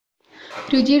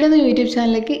രുചിയുടെ യൂട്യൂബ്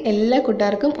ചാനലിലേക്ക് എല്ലാ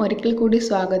കൂട്ടുകാർക്കും ഒരിക്കൽ കൂടി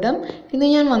സ്വാഗതം. ഇന്ന്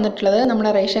ഞാൻ വന്നിട്ടുള്ളത്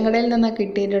നമ്മുടെ റേഷൻ കടയിൽ നിന്ന്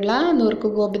കിട്ടിയിട്ടുള്ള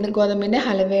ഗോതമ്പിൻ്റെ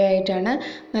ഹൽവയായിട്ടാണ്.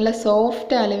 നല്ല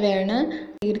സോഫ്റ്റ് ഹൽവയാണ്.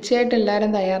 തീർച്ചയായിട്ടും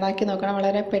എല്ലാവരും തയ്യാറാക്കി നോക്കണം.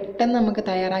 വളരെ പെട്ടെന്ന് നമുക്ക്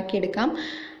തയ്യാറാക്കിയെടുക്കാം.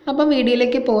 അപ്പം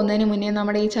വീഡിയോയിലേക്ക് പോകുന്നതിന് മുന്നേ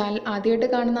നമ്മുടെ ഈ ചാനൽ ആദ്യമായിട്ട്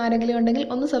കാണുന്ന ആരെങ്കിലും ഉണ്ടെങ്കിൽ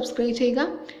ഒന്ന് സബ്സ്ക്രൈബ് ചെയ്യുക.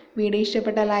 വീഡിയോ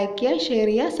ഇഷ്ടപ്പെട്ടാൽ ലൈക്ക് ചെയ്യുക,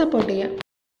 ഷെയർ ചെയ്യുക, സപ്പോർട്ട് ചെയ്യുക.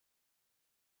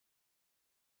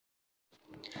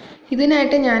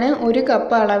 ഇതിനായിട്ട് ഞാൻ 1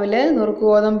 കപ്പ് അളവിൽ നുറുക്ക്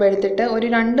ഗോതമ്പ് എടുത്തിട്ട് ഒരു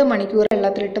 2 മണിക്കൂർ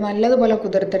വെള്ളത്തിലിട്ട് നല്ലതുപോലെ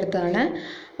കുതിർത്തെടുത്തതാണ്.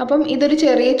 അപ്പം ഇതൊരു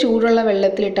ചെറിയ ചൂടുള്ള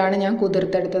വെള്ളത്തിലിട്ടാണ് ഞാൻ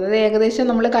കുതിർത്തെടുത്തത്. ഏകദേശം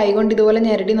നമ്മൾ കൈകൊണ്ട് ഇതുപോലെ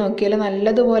ഞെരടി നോക്കിയാൽ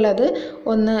നല്ലതുപോലെ അത്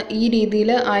ഒന്ന് ഈ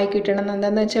രീതിയിൽ ആയി കിട്ടണം.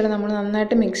 എന്താണെന്ന് വെച്ചാൽ നമ്മൾ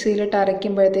നന്നായിട്ട് മിക്സിയിലിട്ട്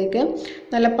അരയ്ക്കുമ്പോഴത്തേക്ക്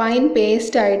നല്ല ഫൈൻ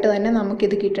പേസ്റ്റായിട്ട് തന്നെ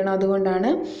നമുക്കിത് കിട്ടണം.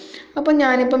 അതുകൊണ്ടാണ്. അപ്പം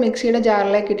ഞാനിപ്പോൾ മിക്സിയുടെ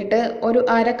ജാറിലേക്ക് ഇട്ടിട്ട് ഒരു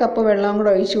 1/2 കപ്പ് വെള്ളം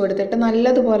കൂടെ ഒഴിച്ച് കൊടുത്തിട്ട്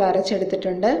നല്ലതുപോലെ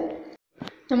അരച്ചെടുത്തിട്ടുണ്ട്.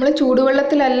 നമ്മൾ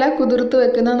ചൂടുവെള്ളത്തിലല്ല കുതിർത്ത്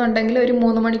വെക്കുന്നതെന്നുണ്ടെങ്കിൽ ഒരു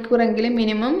 3 മണിക്കൂറെങ്കിലും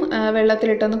മിനിമം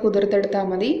വെള്ളത്തിലിട്ടൊന്ന് കുതിർത്തെടുത്താൽ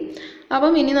മതി.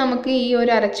 അപ്പം ഇനി നമുക്ക് ഈ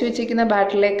ഒരു അരച്ച് വെച്ചിരിക്കുന്ന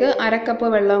ബാറ്ററിലേക്ക് 1/2 കപ്പ്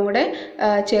വെള്ളവും കൂടെ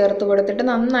ചേർത്ത് കൊടുത്തിട്ട്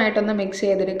നന്നായിട്ടൊന്ന് മിക്സ്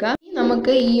ചെയ്തെടുക്കുക.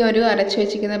 നമുക്ക് ഈ ഒരു അരച്ച്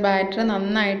വെച്ചിരിക്കുന്ന ബാറ്റർ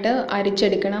നന്നായിട്ട്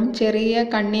അരിച്ചെടുക്കണം. ചെറിയ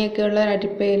കണ്ണിയൊക്കെ ഉള്ള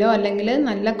അരിപ്പയിലോ അല്ലെങ്കിൽ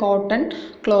നല്ല കോട്ടൺ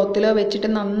ക്ലോത്തിലോ വെച്ചിട്ട്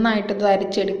നന്നായിട്ട് ഇത്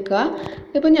അരിച്ചെടുക്കുക.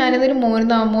 ഇപ്പം ഞാനിതൊരു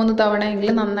 3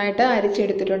 തവണയെങ്കിലും നന്നായിട്ട്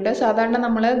അരിച്ചെടുത്തിട്ടുണ്ട്. സാധാരണ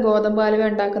നമ്മൾ ഗോതമ്പ് ഹൽവ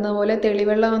ഉണ്ടാക്കുന്ന പോലെ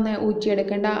തെളിവെള്ളം ഒന്ന്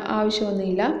ഊറ്റിയെടുക്കേണ്ട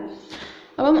ആവശ്യമൊന്നുമില്ല.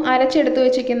 അപ്പം അരച്ചെടുത്ത്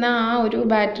വെച്ചിരിക്കുന്ന ആ ഒരു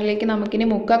ബാറ്ററിലേക്ക് നമുക്കിനി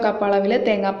 3/4 കപ്പ് അളവിൽ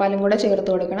തേങ്ങാപ്പാലും കൂടെ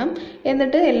ചേർത്ത് കൊടുക്കണം.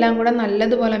 എന്നിട്ട് എല്ലാം കൂടെ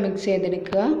നല്ലതുപോലെ മിക്സ്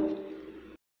ചെയ്തെടുക്കുക.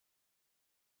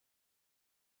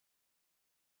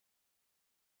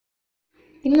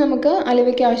 ഇനി നമുക്ക്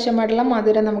ഹൽവയ്ക്ക് ആവശ്യമായിട്ടുള്ള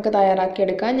മധുരം നമുക്ക്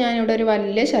തയ്യാറാക്കിയെടുക്കാം. ഞാനിവിടെ ഒരു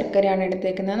വലിയ ശർക്കരയാണ്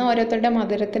എടുത്തേക്കുന്നത്. ഓരോരുത്തരുടെ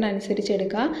മധുരത്തിനനുസരിച്ച്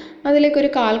എടുക്കുക. അതിലേക്കൊരു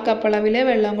 1/4 കപ്പ് അളവിൽ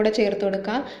വെള്ളം കൂടെ ചേർത്ത്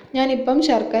കൊടുക്കുക. ഞാനിപ്പം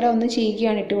ശർക്കര ഒന്ന്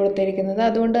ചീകിയാണ് ഇട്ട് കൊടുത്തിരിക്കുന്നത്.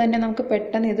 അതുകൊണ്ട് തന്നെ നമുക്ക്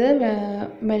പെട്ടെന്ന് ഇത്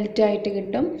മെൽറ്റായിട്ട്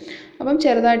കിട്ടും. അപ്പം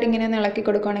ചെറുതായിട്ട് ഇങ്ങനെ ഇളക്കി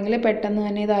കൊടുക്കുകയാണെങ്കിൽ പെട്ടെന്ന്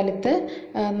തന്നെ ഇത് അലുത്ത്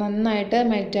നന്നായിട്ട്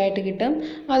മെൽറ്റായിട്ട് കിട്ടും.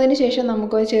 അതിനുശേഷം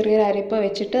നമുക്കൊരു ചെറിയൊരു അരിപ്പ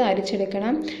വെച്ചിട്ട്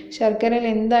അരിച്ചെടുക്കണം. ശർക്കരയിൽ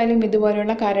എന്തായാലും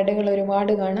ഇതുപോലെയുള്ള കരടുകൾ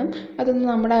ഒരുപാട് കാണും.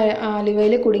 അതൊന്നും നമ്മുടെ ഹൽവയിൽ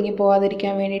കുടുങ്ങി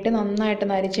പോകാതിരിക്കാൻ വേണ്ടിയിട്ട്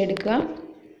നന്നായിട്ടൊന്ന് അരിച്ചെടുക്കുക.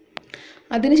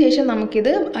 അതിനുശേഷം നമുക്കിത്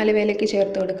ഹൽവയിലേക്ക്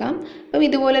ചേർത്ത് കൊടുക്കാം. അപ്പം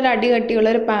ഇതുപോലൊരു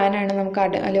അടികട്ടിയുള്ളൊരു പാനാണ് നമുക്ക്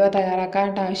ഹൽവ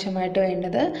തയ്യാറാക്കാനായിട്ട് ആവശ്യമായിട്ട്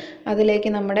വേണ്ടത്.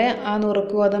 അതിലേക്ക് നമ്മുടെ ആ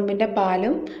നുറുക്ക് ഗോതമ്പിൻ്റെ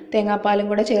പാലും തേങ്ങാപ്പാലും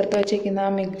കൂടെ ചേർത്ത് വെച്ചിരിക്കുന്ന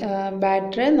ആ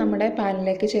ബാറ്റർ നമ്മുടെ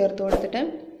പാനിലേക്ക് ചേർത്ത് കൊടുത്തിട്ട്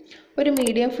ഒരു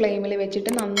മീഡിയം ഫ്ലെയിമിൽ വെച്ചിട്ട്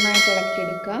നന്നായിട്ട്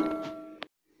ഇളക്കിയെടുക്കുക.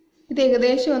 ഇത്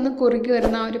ഏകദേശം ഒന്ന് കുറുകി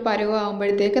വരുന്ന ഒരു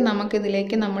പരുവമാകുമ്പോഴത്തേക്ക്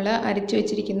നമുക്കിതിലേക്ക് നമ്മൾ അരിച്ചു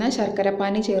വെച്ചിരിക്കുന്ന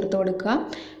ശർക്കരപ്പാനി ചേർത്ത് കൊടുക്കുക.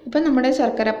 ഇപ്പം നമ്മുടെ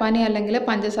ശർക്കരപ്പാനി അല്ലെങ്കിൽ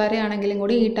പഞ്ചസാര ആണെങ്കിലും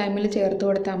കൂടി ഈ ടൈമിൽ ചേർത്ത്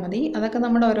കൊടുത്താൽ മതി. അതൊക്കെ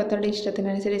നമ്മുടെ ഓരോരുത്തരുടെ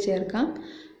ഇഷ്ടത്തിനനുസരിച്ച് ചേർക്കാം.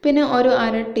 പിന്നെ ഒരു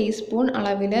 1/2 ടീസ്പൂൺ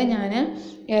അളവിൽ ഞാൻ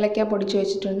ഏലക്ക പൊടിച്ച്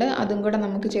വെച്ചിട്ടുണ്ട്. അതും കൂടെ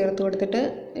നമുക്ക് ചേർത്ത് കൊടുത്തിട്ട്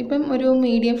ഇപ്പം ഒരു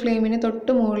മീഡിയം ഫ്ലെയിമിന്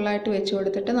തൊട്ട് മുകളിലായിട്ട് വെച്ച്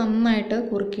കൊടുത്തിട്ട് നന്നായിട്ട്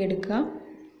കുറുക്കിയെടുക്കുക.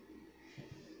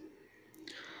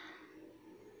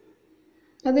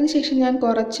 അതിനുശേഷം ഞാൻ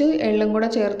കുറച്ച് എള്ളും കൂടെ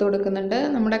ചേർത്ത് കൊടുക്കുന്നുണ്ട്.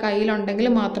 നമ്മുടെ കയ്യിലുണ്ടെങ്കിൽ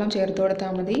മാത്രം ചേർത്ത്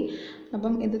കൊടുത്താൽ മതി.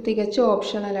 അപ്പം ഇത് തികച്ചും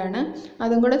ഓപ്ഷണലാണ്.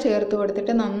 അതും കൂടെ ചേർത്ത്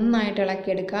കൊടുത്തിട്ട് നന്നായിട്ട്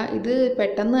ഇളക്കിയെടുക്കുക. ഇത്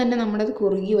പെട്ടെന്ന് തന്നെ നമ്മുടെ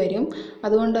കുറുകി വരും.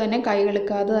 അതുകൊണ്ട് തന്നെ കൈ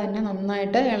എടുക്കാതെ തന്നെ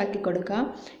നന്നായിട്ട് ഇളക്കി കൊടുക്കുക.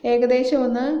 ഏകദേശം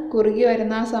ഒന്ന് കുറുകി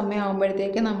വരുന്ന ആ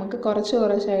സമയമാകുമ്പോഴത്തേക്ക് നമുക്ക്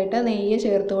കുറച്ചായിട്ട് നെയ്യ്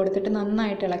ചേർത്ത് കൊടുത്തിട്ട്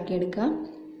നന്നായിട്ട് ഇളക്കിയെടുക്കുക.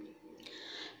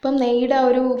 ഇപ്പം നെയ്യുടെ ആ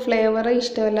ഒരു ഫ്ലേവർ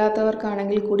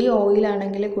ഇഷ്ടമില്ലാത്തവർക്കാണെങ്കിൽ കൂടി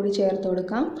ഓയിലാണെങ്കിൽ കൂടി ചേർത്ത്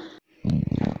കൊടുക്കാം.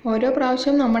 ഓരോ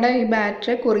പ്രാവശ്യം നമ്മുടെ ഈ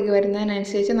ബാറ്റർ കുറുകി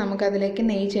വരുന്നതിനനുസരിച്ച് നമുക്കതിലേക്ക്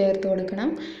നെയ്യ് ചേർത്ത് കൊടുക്കണം.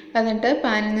 എന്നിട്ട്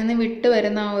പാനിൽ നിന്ന് വിട്ട്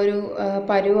വരുന്ന ആ ഒരു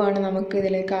പരുവാണ് നമുക്ക്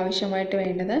ഇതിലേക്ക് ആവശ്യമായിട്ട്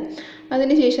വേണ്ടത്.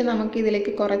 അതിനുശേഷം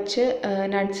നമുക്കിതിലേക്ക് കുറച്ച്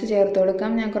നട്ട്സ് ചേർത്ത്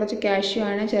കൊടുക്കാം. ഞാൻ കുറച്ച് കാഷ്യൂ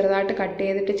ആണ് ചെറുതായിട്ട് കട്ട്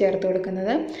ചെയ്തിട്ട് ചേർത്ത്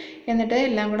കൊടുക്കുന്നത്. എന്നിട്ട്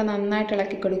എല്ലാം കൂടെ നന്നായിട്ട്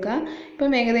ഇളക്കി കൊടുക്കുക.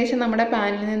 ഇപ്പം ഏകദേശം നമ്മുടെ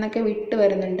പാനിൽ നിന്നൊക്കെ വിട്ട്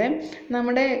വരുന്നുണ്ട്.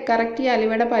 നമ്മുടെ കറക്റ്റ് ഈ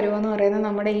ഹൽവയുടെ പരുവെന്ന് പറയുന്നത്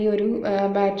നമ്മുടെ ഈ ഒരു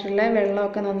ബാറ്ററിലെ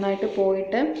വെള്ളമൊക്കെ നന്നായിട്ട്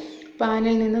പോയിട്ട്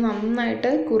പാനിൽ നിന്ന്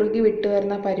നന്നായിട്ട് കുറുകി വിട്ട്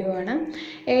വരുന്ന പരുവാണ്.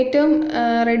 ഏറ്റവും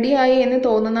റെഡിയായി എന്ന്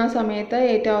തോന്നുന്ന സമയത്ത്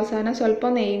ഏറ്റവും അവസാനം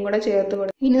സ്വല്പം നെയ്യും കൂടെ ചേർത്ത്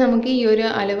കൊടുക്കും. ഇനി നമുക്ക് ഈ ഒരു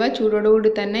ഹൽവ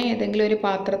ചൂടോടുകൂടി തന്നെ ഏതെങ്കിലും ഒരു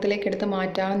പാത്രത്തിലേക്ക് എടുത്ത്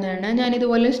മാറ്റാവുന്നതാണ്.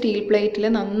 ഞാനിതുപോലെ സ്റ്റീൽ പ്ലേറ്റിൽ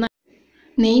നന്നായി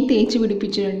നെയ്യ് തേച്ച്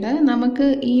പിടിപ്പിച്ചിട്ടുണ്ട്. നമുക്ക്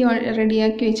ഈ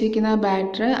റെഡിയാക്കി വെച്ചിരിക്കുന്ന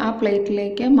ബാറ്റർ ആ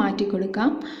പ്ലേറ്റിലേക്ക് മാറ്റി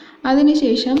കൊടുക്കാം.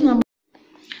 അതിനുശേഷം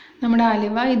നമ്മുടെ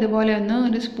ഹൽവ ഇതുപോലെ ഒന്ന്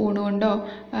ഒരു സ്പൂൺ കൊണ്ടോ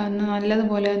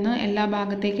നല്ലതുപോലെ ഒന്ന് എല്ലാ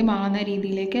ഭാഗത്തേക്കും ആകുന്ന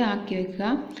രീതിയിലേക്ക് ആക്കി വെക്കുക.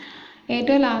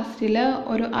 ഏറ്റവും ലാസ്റ്റിൽ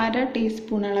ഒരു 1/2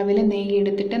 ടീസ്പൂൺ അളവിൽ നെയ്യ്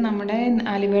എടുത്തിട്ട് നമ്മുടെ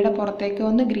ഹൽവയുടെ പുറത്തേക്ക്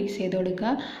ഒന്ന് ഗ്രീസ് ചെയ്ത്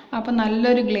കൊടുക്കുക. അപ്പോൾ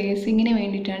നല്ലൊരു ഗ്ലേസിങ്ങിന്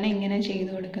വേണ്ടിയിട്ടാണ് ഇങ്ങനെ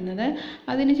ചെയ്ത് കൊടുക്കുന്നത്.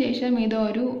 അതിനുശേഷം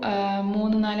ഇതൊരു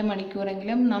 3-4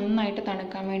 മണിക്കൂറെങ്കിലും നന്നായിട്ട്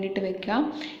തണുക്കാൻ വേണ്ടിയിട്ട് വെക്കുക.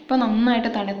 ഇപ്പോൾ നന്നായിട്ട്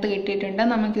തണുത്ത് കിട്ടിയിട്ടുണ്ട്.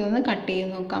 നമുക്കിതൊന്ന് കട്ട്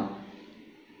ചെയ്ത് നോക്കാം.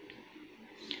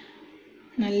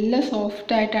 നല്ല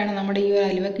സോഫ്റ്റായിട്ടാണ് നമ്മുടെ ഈ ഒരു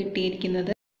ഹൽവ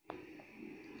കിട്ടിയിരിക്കുന്നത്.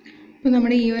 അപ്പോൾ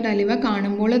നമ്മുടെ ഈ ഒരു അലുവ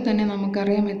കാണുമ്പോൾ തന്നെ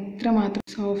നമുക്കറിയാം എത്രമാത്രം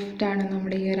സോഫ്റ്റാണ്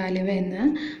നമ്മുടെ ഈ ഒരു അലുവ എന്ന്.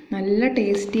 നല്ല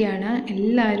ടേസ്റ്റിയാണ്.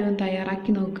 എല്ലാവരും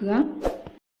തയ്യാറാക്കി നോക്കുക.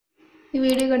 ഈ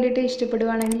വീഡിയോ കണ്ടിട്ട്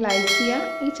ഇഷ്ടപ്പെടുകയാണെങ്കിൽ ലൈക്ക് ചെയ്യുക,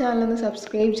 ഈ ചാനൽ ഒന്ന്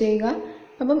സബ്സ്ക്രൈബ് ചെയ്യുക.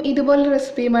 അപ്പം ഇതുപോലുള്ള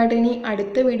റെസിപ്പിയുമായിട്ട് ഇനി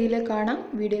അടുത്ത വീഡിയോയിൽ കാണാം.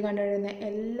 വീഡിയോ കണ്ടുവരുന്ന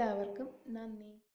എല്ലാവർക്കും